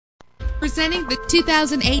Presenting the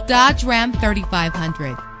 2008 Dodge Ram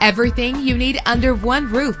 3500. Everything you need under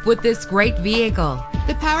one roof with this great vehicle.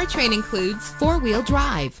 The powertrain includes four-wheel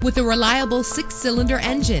drive with a reliable 6-cylinder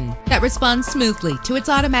engine that responds smoothly to its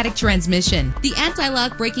automatic transmission. The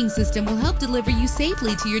anti-lock braking system will help deliver you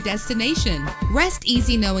safely to your destination. Rest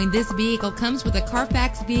easy knowing this vehicle comes with a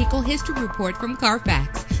Carfax Vehicle History Report from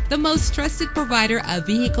Carfax, the most trusted provider of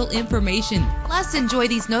vehicle information. Plus, enjoy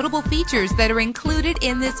these notable features that are included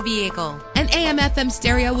in this vehicle: an AM/FM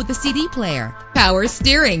stereo with a CD player, power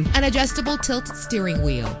steering, an adjustable tilt steering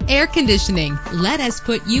wheel, air conditioning. Let us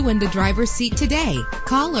put you in the driver's seat today.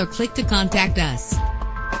 Call or click to contact us.